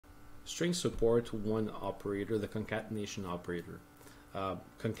strings support one operator, the concatenation operator.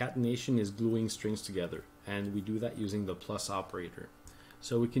 Concatenation is gluing strings together, and we do that using the plus operator.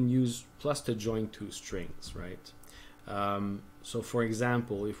 So we can use plus to join two strings, right? So for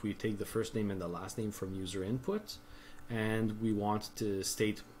example, if we take the first name and the last name from user input, and we want to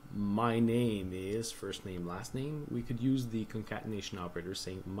state my name is first name last name, we could use the concatenation operator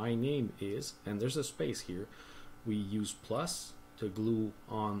saying my name is, and there's a space here. We use plus to glue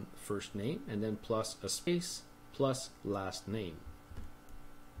on first name, and then plus a space plus last name.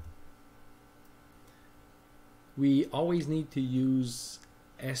 We always need to use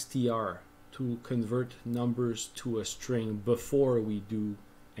str to convert numbers to a string before we do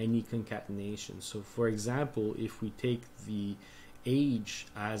any concatenation. So for example, if we take the age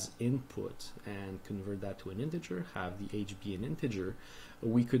as input and convert that to an integer, have the age be an integer,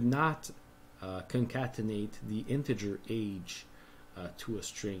 we could not concatenate the integer age to a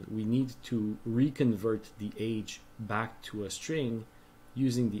string. We need to reconvert the age back to a string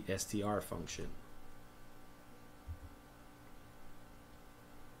using the str function.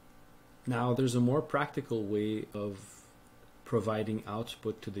 Now there's a more practical way of providing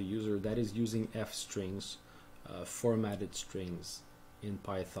output to the user, that is using f strings, formatted strings in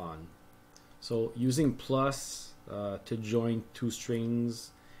Python. So using plus to join two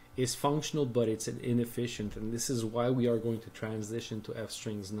strings is functional, but it's inefficient, and this is why we are going to transition to f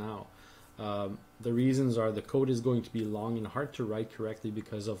strings now. The reasons are the code is going to be long and hard to write correctly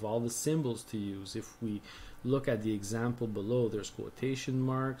because of all the symbols to use. If we look at the example below, there's quotation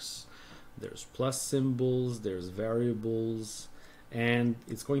marks, there's plus symbols, there's variables, and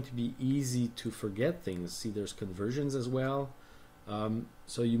it's going to be easy to forget things. See, there's conversions as well.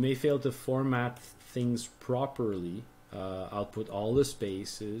 So you may fail to format things properly, output all the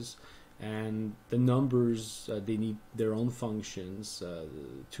spaces, and the numbers, they need their own functions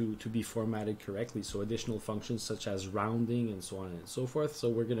to be formatted correctly. So additional functions such as rounding and so on and so forth. So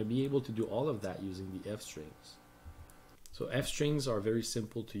we're going to be able to do all of that using the f strings. So f strings are very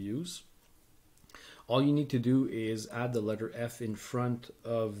simple to use. All you need to do is add the letter F in front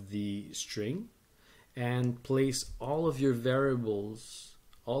of the string and place all of your variables,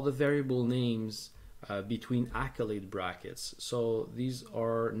 all the variable names between accolade brackets. So these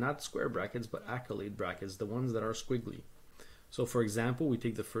are not square brackets, but accolade brackets, the ones that are squiggly. So for example, we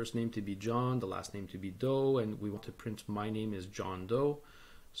take the first name to be John, the last name to be Doe, and we want to print my name is John Doe.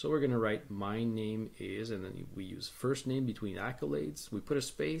 So we're going to write my name is, and then we use first name between accolades, we put a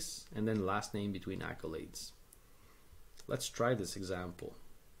space, and then last name between accolades. Let's try this example.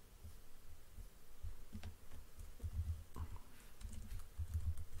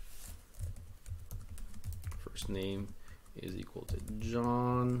 First name is equal to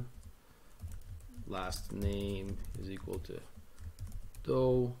John, last name is equal to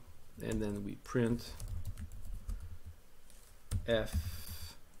Doe, and then we print F,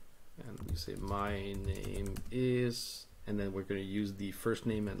 and we say my name is, and then we're going to use the first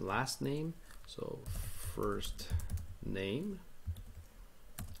name and last name. So first name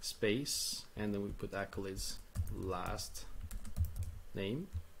space, and then we put accolades last name.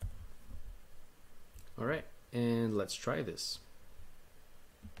 All right, and let's try this.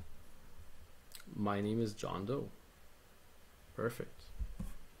 My name is John Doe. Perfect.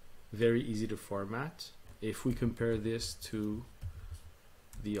 Very easy to format. If we compare this to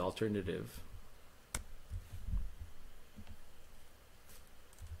the alternative,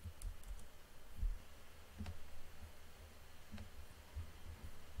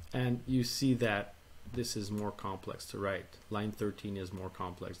 and you see that this is more complex to write. Line 13 is more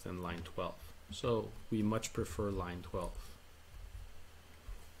complex than line 12, so we much prefer line 12.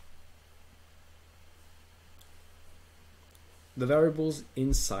 The variables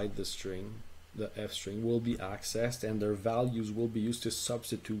inside the string, the f string, will be accessed, and their values will be used to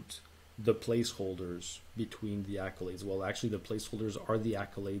substitute the placeholders between the accolades. Well, actually the placeholders are the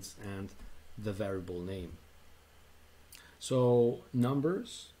accolades and the variable name. So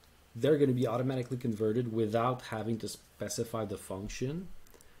numbers, they're going to be automatically converted without having to specify the function,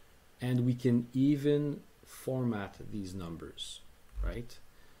 and we can even format these numbers, right?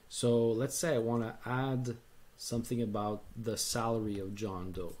 So let's say I want to add something about the salary of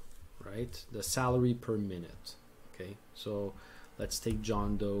John Doe, right? The salary per minute. Okay, so let's take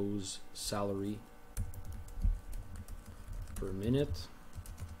John Doe's salary per minute.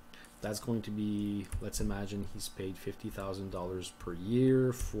 That's going to be, let's imagine he's paid $50,000 per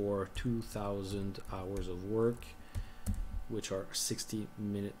year for 2,000 hours of work, which are 60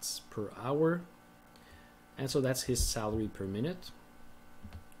 minutes per hour. And so that's his salary per minute.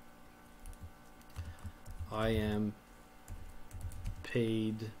 I am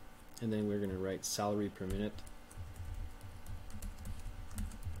paid and then we're going to write salary per minute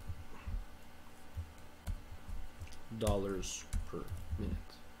dollars per minute.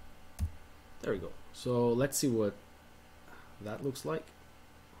 There we go. So let's see what that looks like.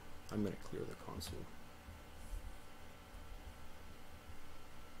 I'm going to clear the console.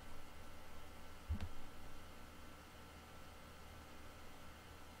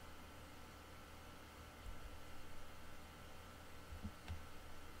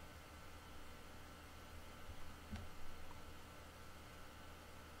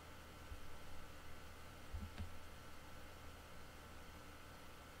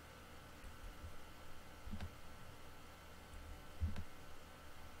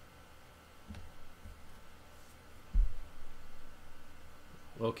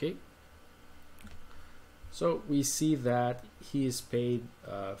 Okay, so we see that he is paid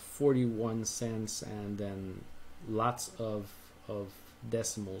 41 cents and then lots of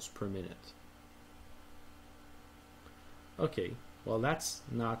decimals per minute. Okay, well, that's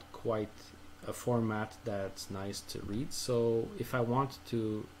not quite a format that's nice to read. So if I want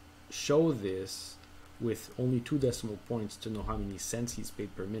to show this with only 2 decimal points to know how many cents he's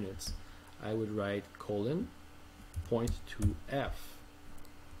paid per minute, I would write colon point to F.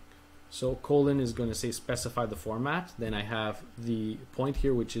 So colon is going to say specify the format. Then I have the point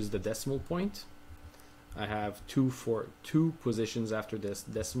here, which is the decimal point. I have 2 for 2 positions after this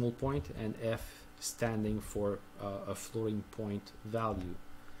decimal point, and F standing for a floating point value.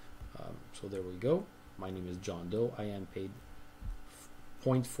 So there we go. My name is John Doe. I am paid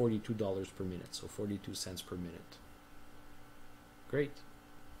 $0.42 per minute, so 42 cents per minute. Great.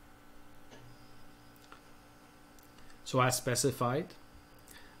 So as specified,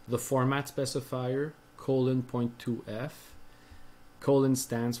 the format specifier colon point to F. Colon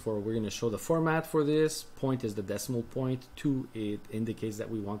stands for, we're going to show the format for this. Point is the decimal point. 2, it indicates that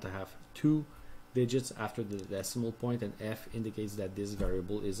we want to have 2 digits after the decimal point, and F indicates that this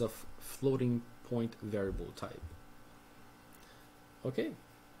variable is a floating point variable type. Okay,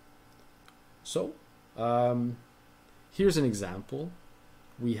 so here's an example.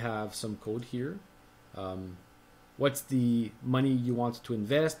 We have some code here. What's the money you want to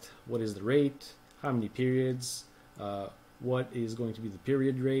invest? What is the rate? How many periods? What is going to be the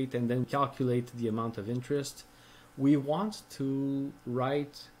period rate? And then calculate the amount of interest. We want to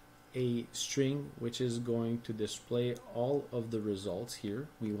write a string which is going to display all of the results here.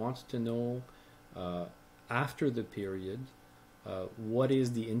 We want to know after the period what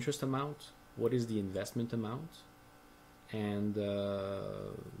is the interest amount, what is the investment amount, and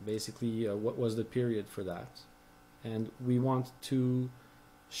basically what was the period for that. And we want to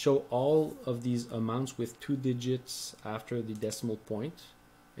show all of these amounts with 2 digits after the decimal point,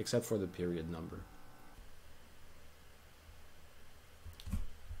 except for the period number.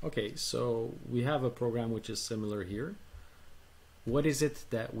 Okay, so we have a program which is similar here. What is it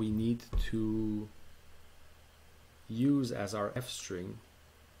that we need to use as our F string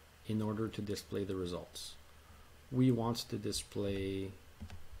in order to display the results? We want to display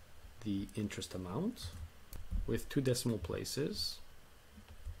the interest amount with 2 decimal places.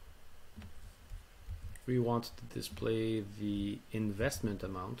 We want to display the investment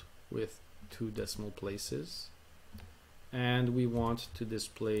amount with 2 decimal places, and we want to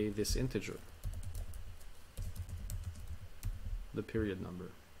display this integer, the period number.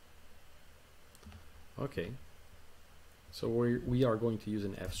 Okay, so we are going to use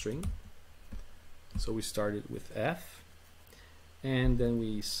an F string. So we started with F, and then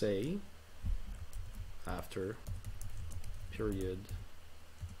we say after period,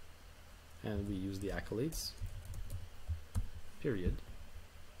 and we use the accolades period.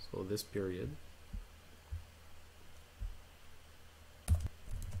 So this period,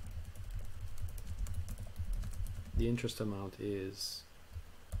 the interest amount is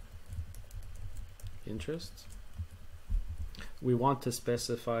interest. We want to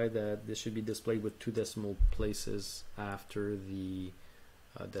specify that this should be displayed with 2 decimal places after the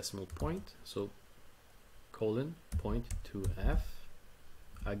decimal point. So colon point to F.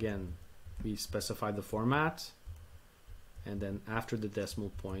 Again, we specify the format, and then after the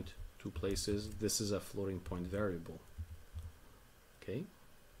decimal point, 2 places. This is a floating point variable. Okay,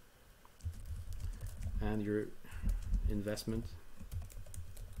 and your investment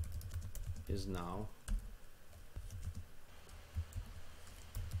is now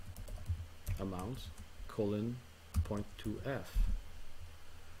amount colon point to F.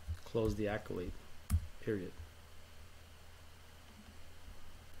 Close the accolade period.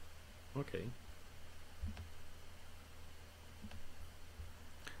 Okay,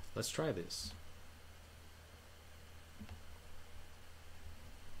 let's try this.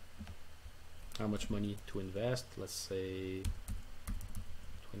 how much money to invest. Let's say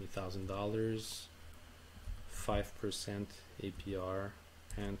 $20,000, 5% APR,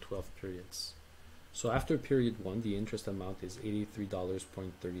 and 12 periods. So after period 1, the interest amount is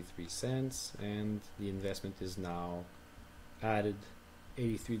 $83.33, and the investment is now added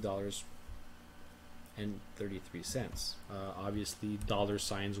 $83.33. Obviously, dollar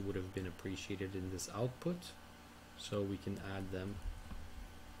signs would have been appreciated in this output, so we can add them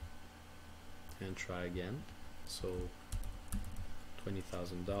and try again. So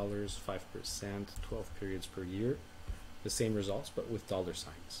 $20,000, 5%, 12 periods per year, the same results but with dollar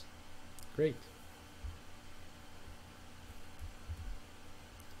signs. Great.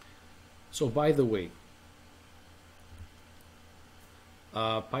 So by the way,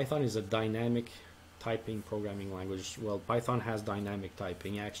 Python is a dynamic typing programming language. Well, Python has dynamic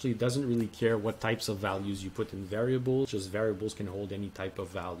typing. Actually, it doesn't really care what types of values you put in variables. Just variables can hold any type of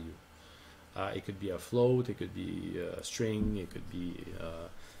value. It could be a float, it could be a string, it could be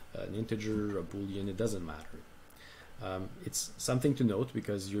an integer, a boolean, it doesn't matter. It's something to note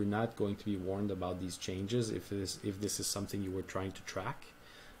because you're not going to be warned about these changes if this is something you were trying to track.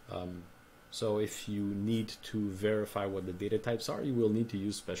 So if you need to verify what the data types are, you will need to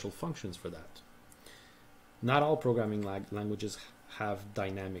use special functions for that. Not all programming languages have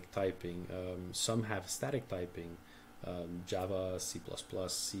dynamic typing. Some have static typing. Java, C++,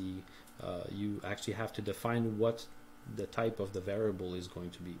 C. You actually have to define what the type of the variable is going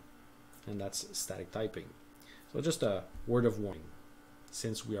to be, and that's static typing. So just a word of warning,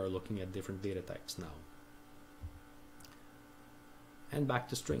 since we are looking at different data types now. And back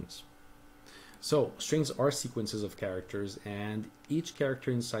to strings. So strings are sequences of characters, and each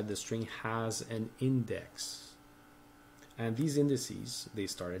character inside the string has an index. And these indices, they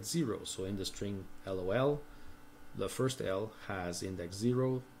start at 0. So in the string LOL, the first L has index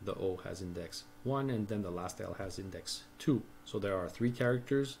 0, the O has index 1, and then the last L has index 2. So there are 3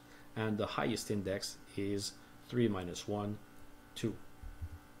 characters, and the highest index is 3 minus 1, 2.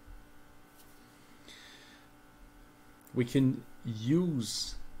 We can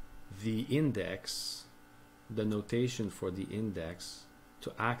use the index, the notation for the index,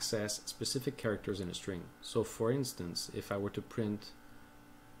 to access specific characters in a string. So for instance, if I were to print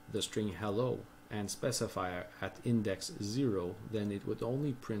the string hello and specify at index 0, then it would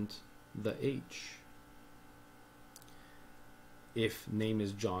only print the H. If name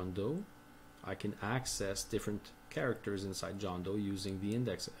is John Doe, I can access different characters inside John Doe using the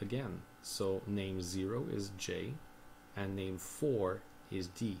index again. So name 0 is J, and name 4 is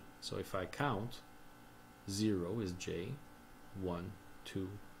D. So if I count, 0 is J, 1, 2,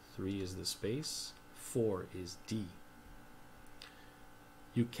 3 is the space, 4 is D.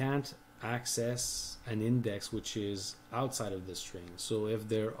 You can't access an index which is outside of the string. So if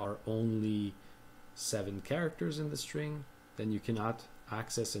there are only 7 characters in the string, then you cannot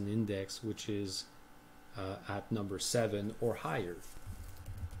access an index which is at number 7 or higher.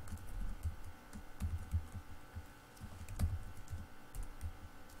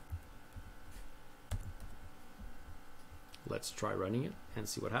 Let's try running it and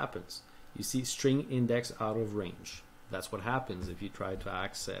see what happens. You see string index out of range. That's what happens if you try to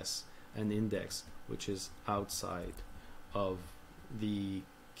access an index which is outside of the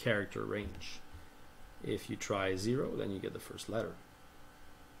character range. If you try 0, then you get the first letter.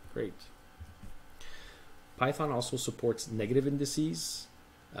 Great. Python also supports negative indices.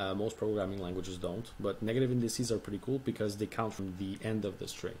 Most programming languages don't, but negative indices are pretty cool because they count from the end of the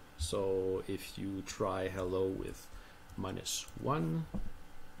string. So if you try hello with -1,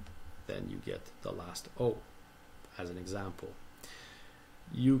 then you get the last O as an example.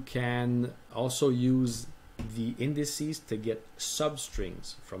 You can also use the indices to get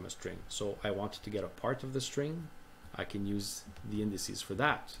substrings from a string. So I wanted to get a part of the string, I can use the indices for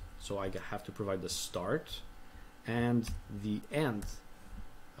that. So I have to provide the start and the end,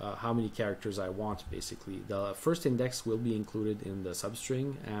 how many characters I want basically. The first index will be included in the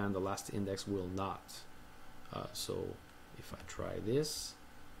substring and the last index will not. So if I try this,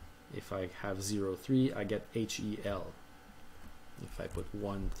 if I have 0, 3, I get HEL. If I put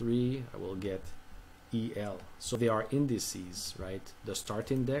 1, 3, I will get EL. So they are indices, right? The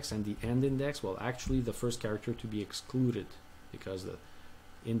start index and the end index, well, actually the first character to be excluded because the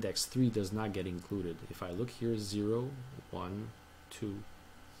index 3 does not get included. If I look here, 0, 1, 2,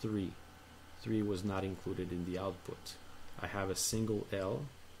 3. 3 was not included in the output. I have a single L,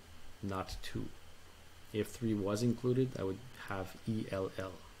 not 2. If 3 was included, I would have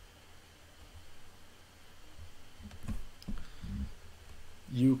ELL.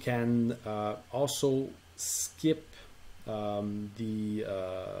 You can also skip the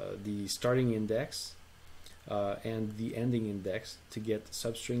starting index and the ending index to get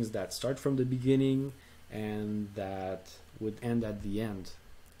substrings that start from the beginning and that would end at the end.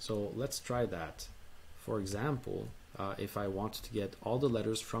 So let's try that. For example, if I want to get all the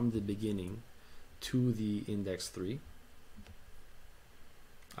letters from the beginning to the index 3,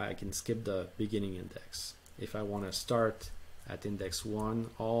 I can skip the beginning index. If I want to start at index 1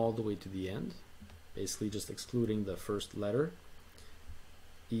 all the way to the end, basically just excluding the first letter,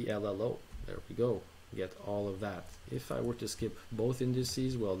 ELLO, there we go, get all of that. If I were to skip both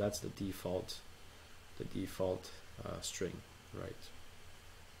indices, well, that's the default string, right?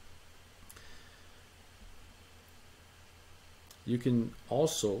 You can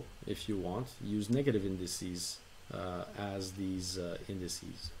also, if you want, use negative indices as these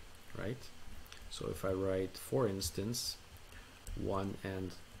indices, right? So if I write, for instance, 1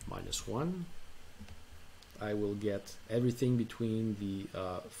 and -1, I will get everything between the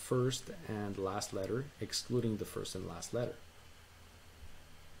first and last letter, excluding the first and last letter.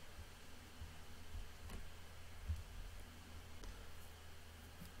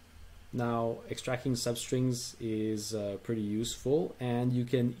 Now, extracting substrings is pretty useful, and you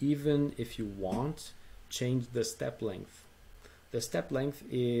can even, if you want, change the step length. The step length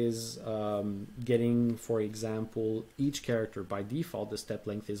is getting, for example, each character. By default, the step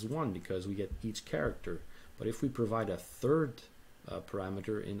length is 1 because we get each character. But if we provide a third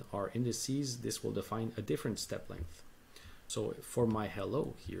parameter in our indices, this will define a different step length. So for my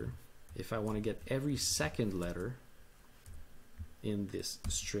hello here, if I want to get every second letter in this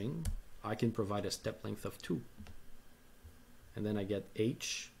string, I can provide a step length of 2. And then I get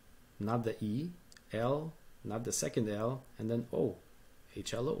H, not the E, L, not the second L, and then O,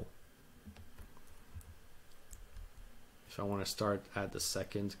 HLO. If I want to start at the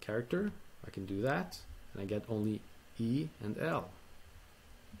second character, I can do that, and I get only E and L.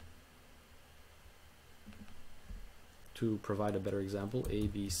 To provide a better example, A,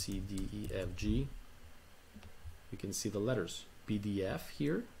 B, C, D, E, F, G, you can see the letters. BDF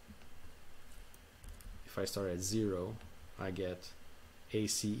here. If I start at 0, I get A,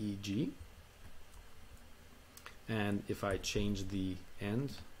 C, E, G. And if I change the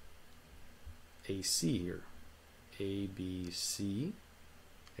end, AC here, A, B, C,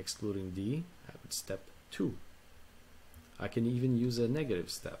 excluding D, I would step 2. I can even use a negative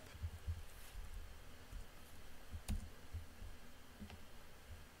step.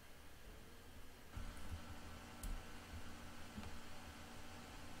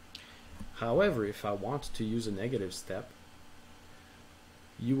 However, if I want to use a negative step,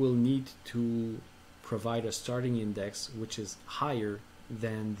 you will need to provide a starting index which is higher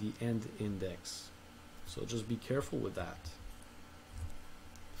than the end index. So just be careful with that.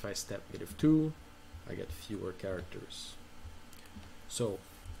 If I step -2, I get fewer characters. So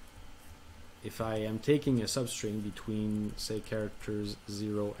if I am taking a substring between, say, characters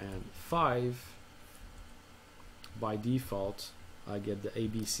 0 and 5, by default I get the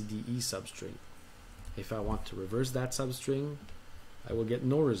ABCDE substring. If I want to reverse that substring, I will get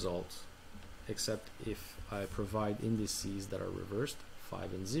no result, except if I provide indices that are reversed,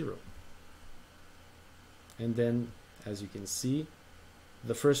 5 and 0. And then, as you can see,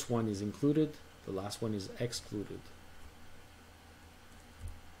 the first one is included, the last one is excluded.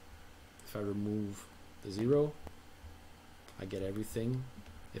 If I remove the 0, I get everything.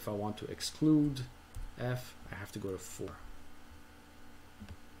 If I want to exclude F, I have to go to 4.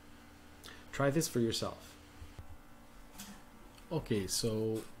 Try this for yourself. Okay,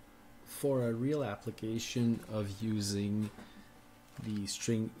 so for a real application of using the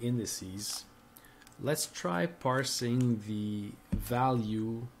string indices, let's try parsing the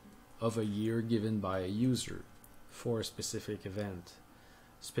value of a year given by a user for a specific event.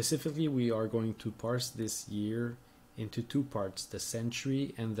 Specifically, we are going to parse this year into 2 parts, the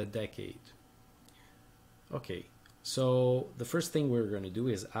century and the decade. Okay, so the first thing we're going to do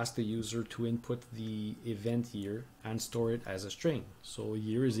is ask the user to input the event year and store it as a string. So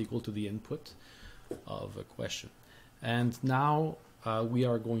year is equal to the input of a question. And now we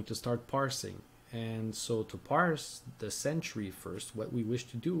are going to start parsing. And so to parse the century first, what we wish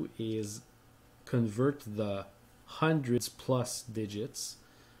to do is convert the hundreds plus digits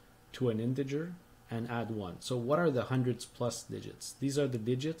to an integer and add 1. So what are the hundreds plus digits? These are the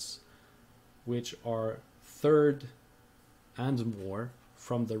digits which are third and more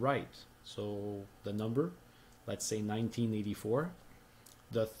from the right. So the number, let's say 1984,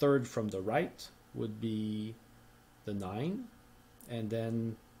 the third from the right would be the 9, and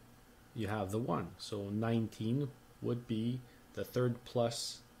then you have the 1. So 19 would be the third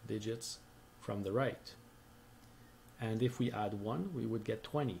plus digits from the right. And if we add 1, we would get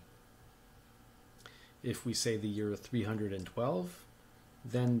 20. If we say the year 312,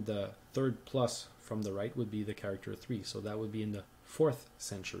 then the third plus from the right would be the character 3. So that would be in the 4th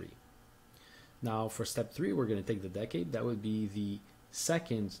century. Now for step 3, we're going to take the decade. That would be the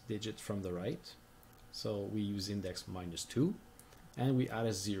second digit from the right. So we use index -2, and we add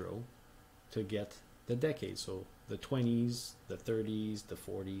a 0 to get the decade. So the 20s, the 30s, the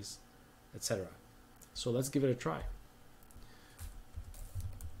 40s, etc. So let's give it a try.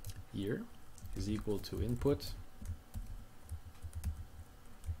 Year is equal to input.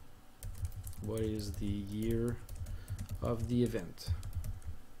 What is the year of the event?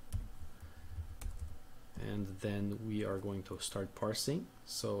 And then we are going to start parsing.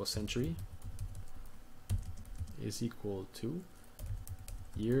 So century is equal to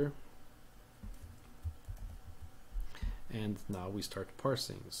year. And now we start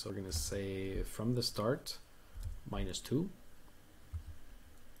parsing. So we're going to say from the start -2.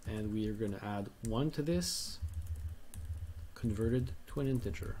 And we are going to add 1 to this, converted to an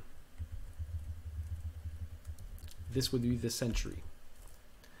integer. This would be the century.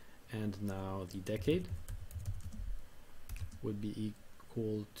 And now the decade would be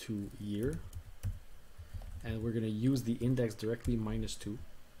equal to year. And we're going to use the index directly -2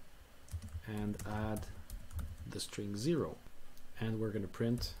 and add the string 0. And we're going to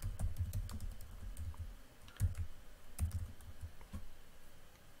print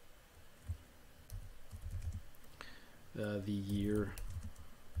the year.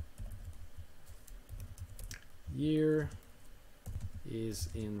 Year is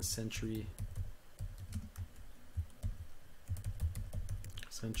in century.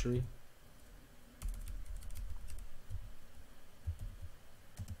 Century.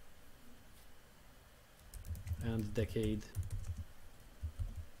 And decade.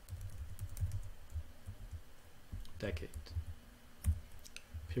 Decade.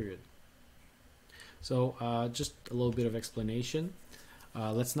 Period. So just a little bit of explanation.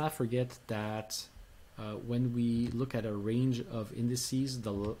 Let's not forget that when we look at a range of indices,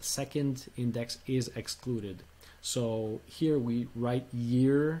 the second index is excluded. So here we write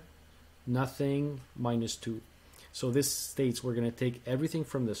year, nothing, -2. So this states we're going to take everything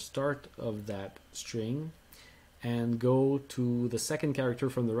from the start of that string and go to the second character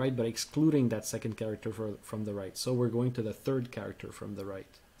from the right, but excluding that second character from the right. So we're going to the third character from the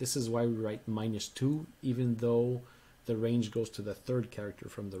right. This is why we write -2, even though the range goes to the third character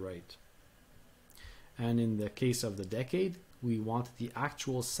from the right. And in the case of the decade, we want the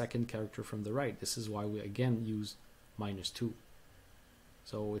actual second character from the right. This is why we again use -2.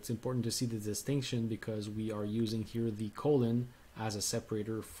 So it's important to see the distinction because we are using here the colon as a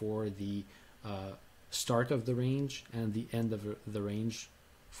separator for the start of the range and the end of the range,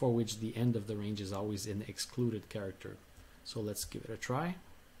 for which the end of the range is always an excluded character. So let's give it a try.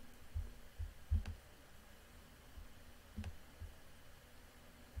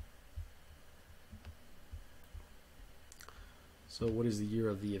 So what is the year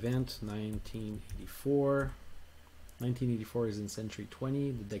of the event? 1984. 1984 is in century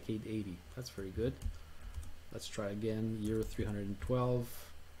 20, the decade 80. That's very good. Let's try again. Year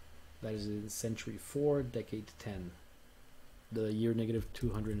 312. That is in century 4, decade 10. The year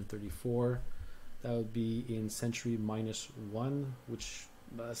 -234. That would be in century -1, which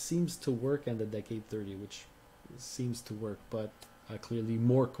seems to work, and the decade 30, which seems to work, but clearly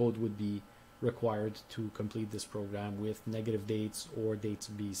more code would be required to complete this program with negative dates or dates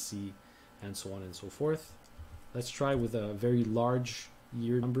BC and so on and so forth. Let's try with a very large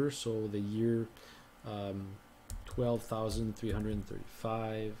year number. So the year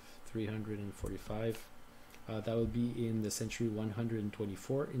 12,335, 345. That would be in the century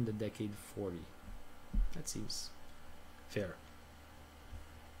 124, in the decade 40. That seems fair.